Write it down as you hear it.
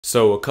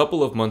So a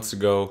couple of months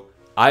ago,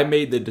 I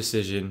made the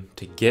decision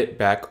to get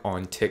back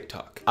on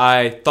TikTok.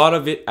 I thought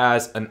of it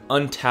as an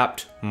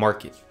untapped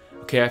market.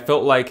 Okay, I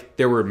felt like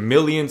there were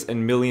millions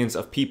and millions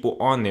of people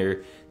on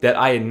there that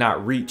I had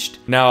not reached.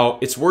 Now,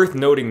 it's worth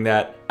noting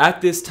that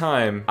at this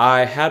time,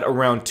 I had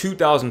around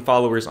 2,000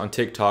 followers on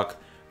TikTok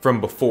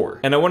from before.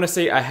 And I wanna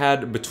say I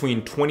had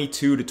between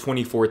 22 to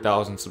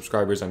 24,000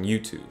 subscribers on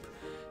YouTube.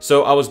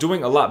 So I was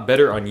doing a lot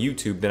better on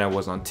YouTube than I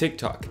was on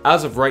TikTok.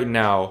 As of right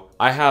now,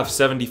 I have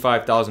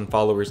 75,000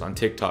 followers on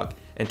TikTok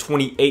and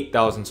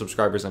 28,000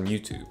 subscribers on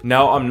YouTube.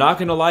 Now, I'm not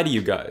gonna lie to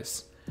you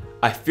guys.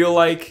 I feel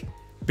like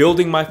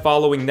building my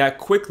following that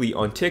quickly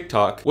on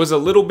TikTok was a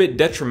little bit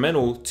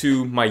detrimental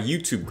to my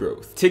YouTube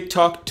growth.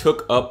 TikTok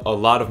took up a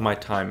lot of my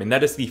time, and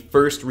that is the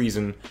first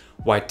reason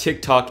why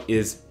TikTok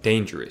is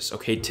dangerous.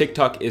 Okay,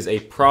 TikTok is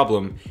a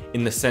problem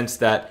in the sense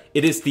that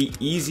it is the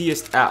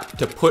easiest app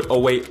to put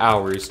away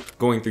hours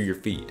going through your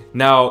feed.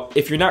 Now,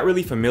 if you're not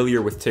really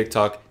familiar with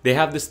TikTok, they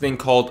have this thing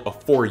called a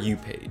For You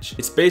page.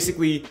 It's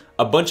basically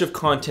a bunch of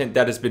content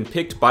that has been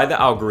picked by the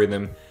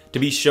algorithm to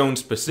be shown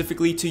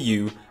specifically to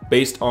you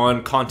based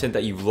on content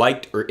that you've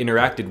liked or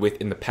interacted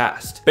with in the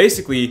past.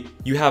 Basically,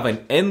 you have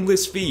an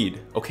endless feed,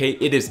 okay?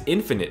 It is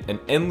infinite, an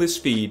endless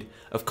feed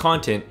of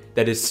content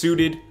that is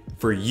suited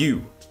for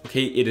you,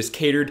 okay? It is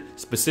catered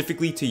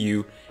specifically to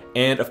you,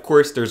 and of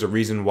course, there's a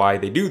reason why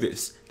they do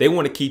this. They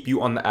want to keep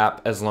you on the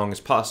app as long as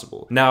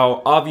possible.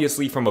 Now,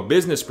 obviously from a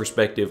business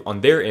perspective on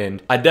their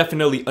end, I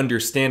definitely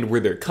understand where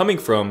they're coming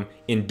from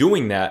in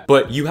doing that,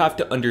 but you have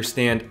to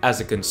understand as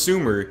a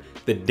consumer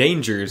the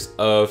dangers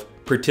of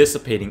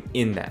participating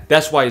in that.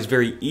 That's why it's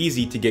very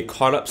easy to get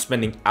caught up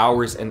spending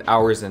hours and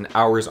hours and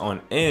hours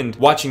on end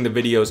watching the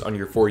videos on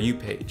your For You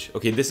page.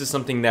 Okay, this is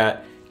something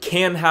that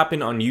can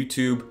happen on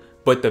YouTube,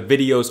 but the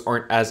videos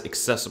aren't as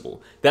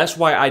accessible. That's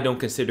why I don't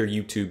consider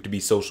YouTube to be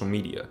social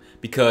media,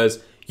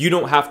 because you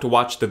don't have to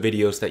watch the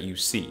videos that you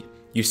see.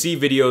 You see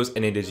videos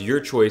and it is your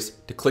choice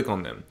to click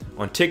on them.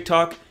 On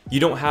TikTok,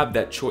 you don't have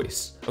that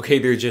choice. Okay,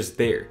 they're just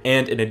there.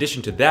 And in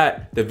addition to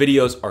that, the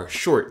videos are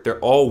short. They're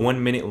all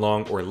 1 minute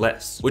long or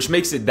less, which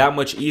makes it that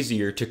much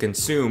easier to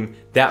consume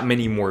that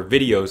many more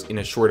videos in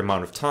a short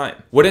amount of time.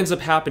 What ends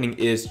up happening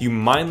is you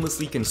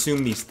mindlessly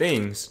consume these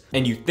things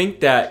and you think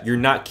that you're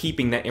not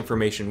keeping that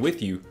information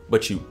with you,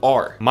 but you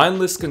are.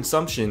 Mindless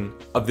consumption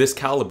of this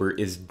caliber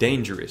is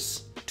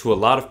dangerous to a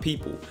lot of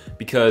people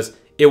because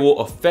it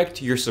will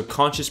affect your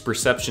subconscious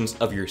perceptions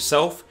of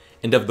yourself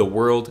and of the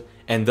world,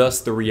 and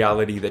thus the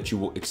reality that you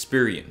will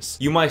experience.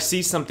 You might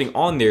see something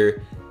on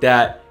there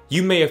that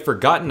you may have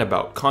forgotten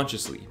about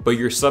consciously, but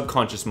your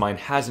subconscious mind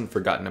hasn't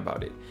forgotten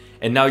about it.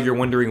 And now you're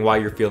wondering why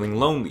you're feeling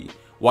lonely,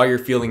 why you're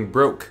feeling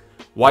broke,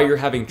 why you're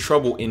having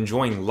trouble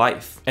enjoying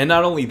life. And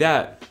not only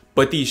that,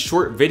 but these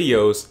short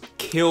videos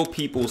kill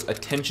people's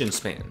attention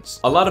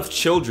spans. A lot of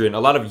children, a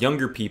lot of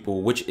younger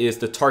people, which is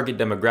the target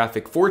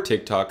demographic for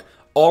TikTok,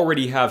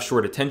 already have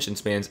short attention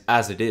spans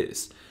as it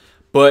is.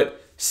 But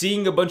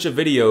seeing a bunch of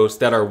videos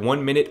that are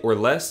 1 minute or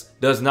less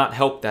does not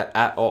help that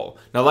at all.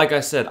 Now, like I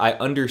said, I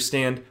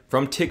understand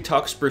from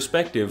TikTok's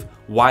perspective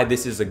why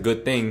this is a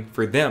good thing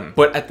for them.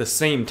 But at the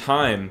same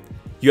time,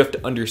 you have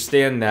to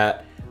understand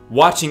that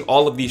watching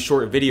all of these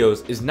short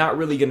videos is not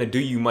really gonna do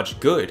you much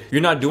good.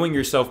 You're not doing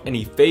yourself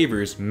any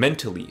favors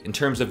mentally in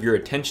terms of your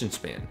attention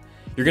span.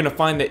 You're gonna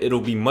find that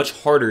it'll be much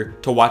harder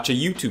to watch a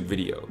YouTube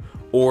video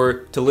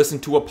or to listen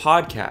to a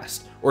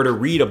podcast or to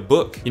read a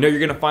book. You know, you're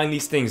gonna find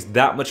these things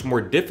that much more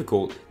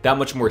difficult, that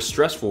much more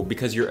stressful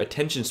because your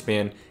attention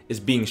span is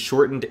being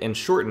shortened and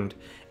shortened.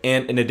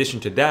 And in addition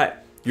to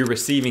that, you're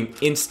receiving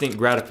instant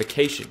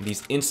gratification,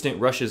 these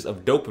instant rushes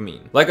of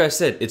dopamine. Like I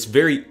said, it's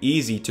very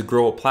easy to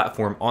grow a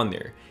platform on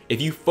there. If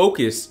you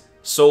focus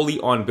solely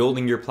on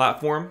building your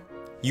platform,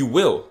 you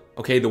will.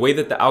 Okay, the way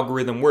that the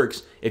algorithm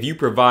works, if you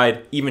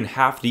provide even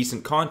half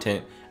decent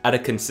content at a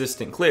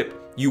consistent clip,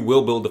 you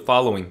will build a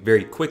following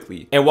very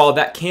quickly. And while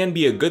that can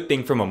be a good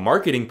thing from a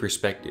marketing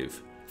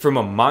perspective, from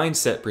a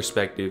mindset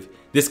perspective,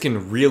 this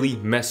can really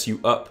mess you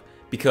up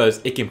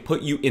because it can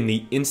put you in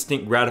the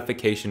instant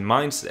gratification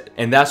mindset.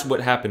 And that's what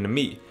happened to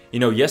me. You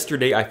know,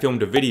 yesterday I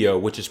filmed a video,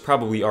 which is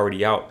probably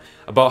already out,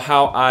 about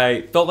how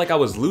I felt like I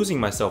was losing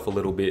myself a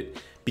little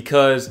bit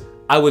because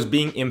I was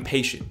being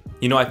impatient.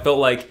 You know, I felt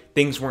like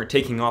things weren't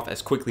taking off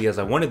as quickly as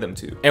I wanted them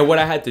to. And what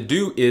I had to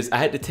do is I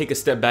had to take a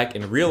step back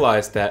and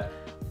realize that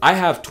I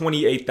have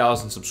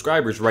 28,000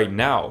 subscribers right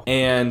now,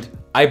 and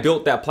I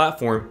built that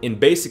platform in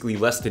basically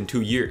less than 2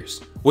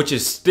 years, which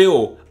is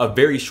still a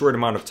very short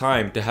amount of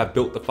time to have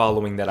built the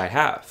following that I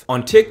have.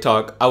 On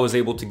TikTok, I was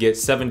able to get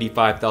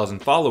 75,000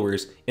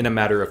 followers in a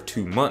matter of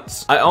 2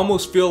 months. I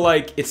almost feel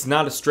like it's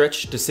not a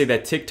stretch to say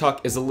that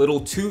TikTok is a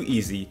little too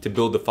easy to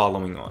build a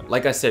following on.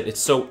 Like I said,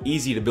 it's so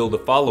easy to build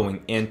a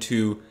following and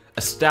to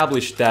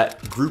establish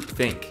that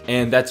groupthink,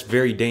 and that's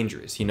very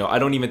dangerous. You know, I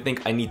don't even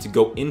think I need to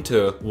go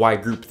into why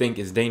groupthink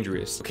is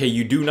dangerous. Okay,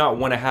 you do not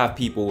want to have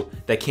people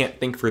that can't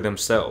think for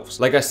themselves.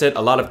 Like I said,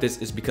 a lot of this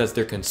is because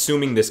they're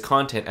consuming this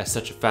content at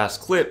such a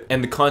fast clip,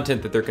 and the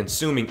content that they're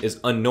consuming is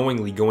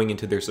unknowingly going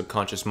into their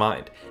subconscious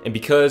mind. And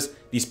because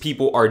these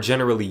people are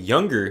generally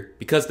younger,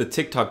 because the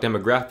TikTok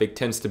demographic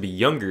tends to be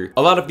younger,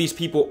 a lot of these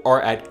people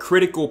are at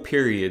critical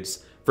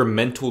periods for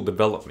mental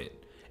development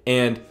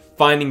and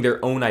finding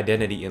their own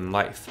identity in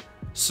life.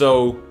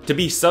 So to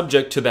be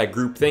subject to that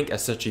groupthink at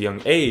such a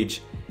young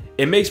age,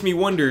 it makes me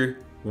wonder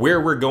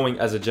where we're going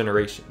as a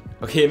generation.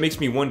 Okay, it makes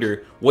me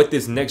wonder what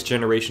this next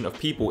generation of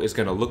people is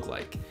gonna look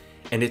like.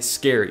 And it's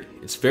scary,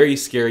 it's very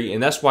scary,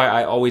 and that's why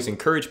I always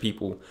encourage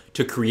people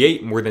to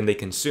create more than they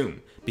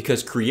consume,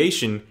 because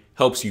creation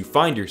helps you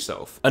find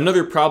yourself.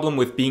 Another problem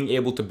with being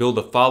able to build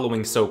a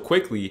following so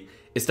quickly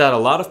is that a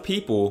lot of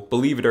people,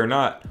 believe it or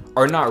not,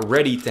 are not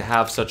ready to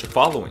have such a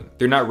following.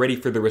 They're not ready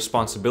for the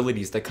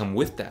responsibilities that come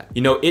with that.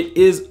 You know, it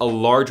is a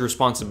large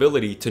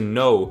responsibility to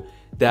know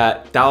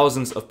that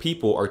thousands of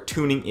people are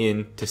tuning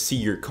in to see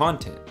your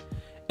content.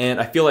 And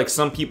I feel like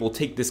some people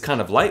take this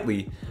kind of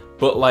lightly,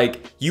 but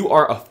like, you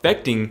are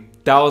affecting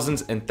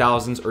thousands and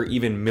thousands or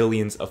even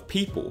millions of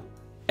people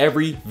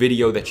every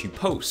video that you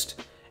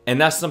post.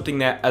 And that's something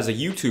that as a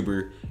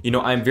YouTuber, you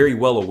know, I'm very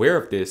well aware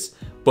of this,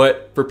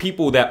 but for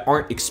people that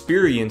aren't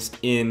experienced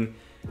in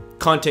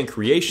content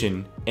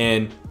creation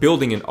and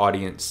building an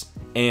audience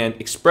and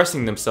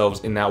expressing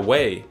themselves in that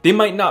way, they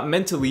might not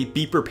mentally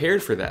be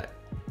prepared for that.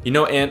 You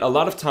know, and a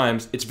lot of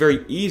times it's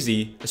very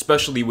easy,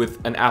 especially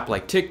with an app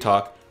like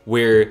TikTok,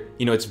 where,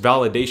 you know, it's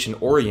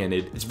validation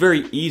oriented, it's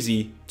very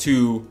easy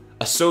to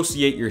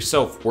associate your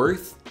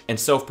self-worth and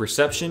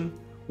self-perception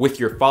with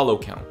your follow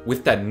count,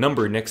 with that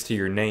number next to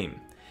your name.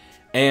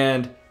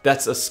 And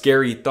that's a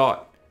scary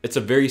thought. It's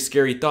a very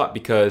scary thought,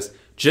 because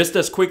just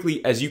as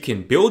quickly as you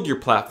can build your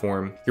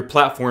platform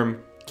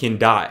can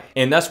die.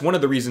 And that's one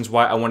of the reasons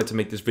why I wanted to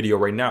make this video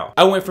right now.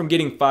 I went from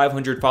getting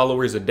 500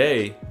 followers a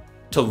day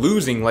to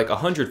losing like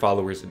 100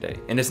 followers a day.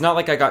 And it's not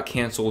like I got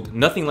canceled,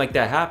 nothing like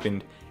that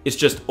happened. It's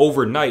just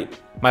overnight,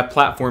 my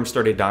platform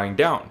started dying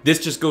down.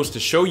 This just goes to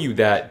show you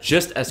that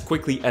just as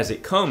quickly as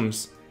it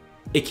comes,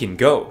 it can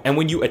go. And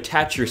when you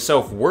attach your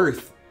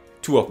self-worth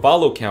to a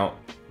follow count,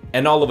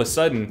 and all of a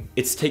sudden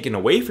it's taken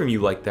away from you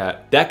like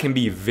that, that can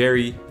be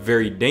very,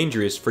 very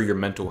dangerous for your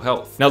mental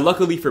health. Now,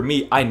 luckily for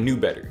me, I knew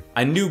better.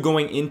 I knew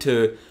going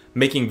into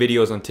making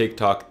videos on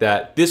TikTok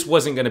that this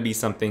wasn't gonna be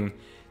something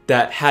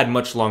that had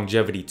much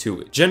longevity to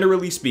it.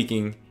 Generally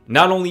speaking,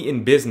 not only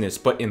in business,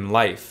 but in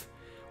life,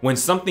 when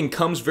something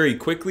comes very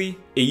quickly,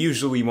 it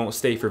usually won't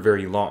stay for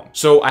very long.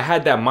 So I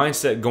had that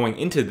mindset going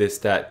into this,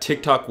 that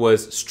TikTok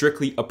was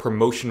strictly a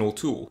promotional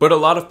tool. But a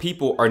lot of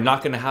people are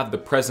not gonna have the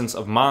presence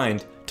of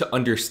mind to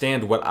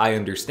understand what I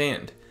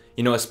understand.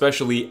 You know,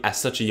 especially at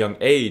such a young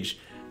age,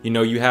 you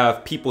know, you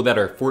have people that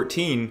are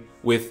 14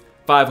 with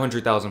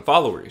 500,000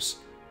 followers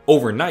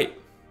overnight.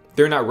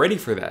 They're not ready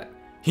for that.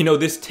 You know,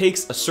 this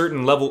takes a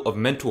certain level of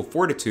mental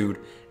fortitude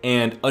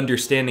and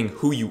understanding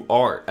who you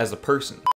are as a person.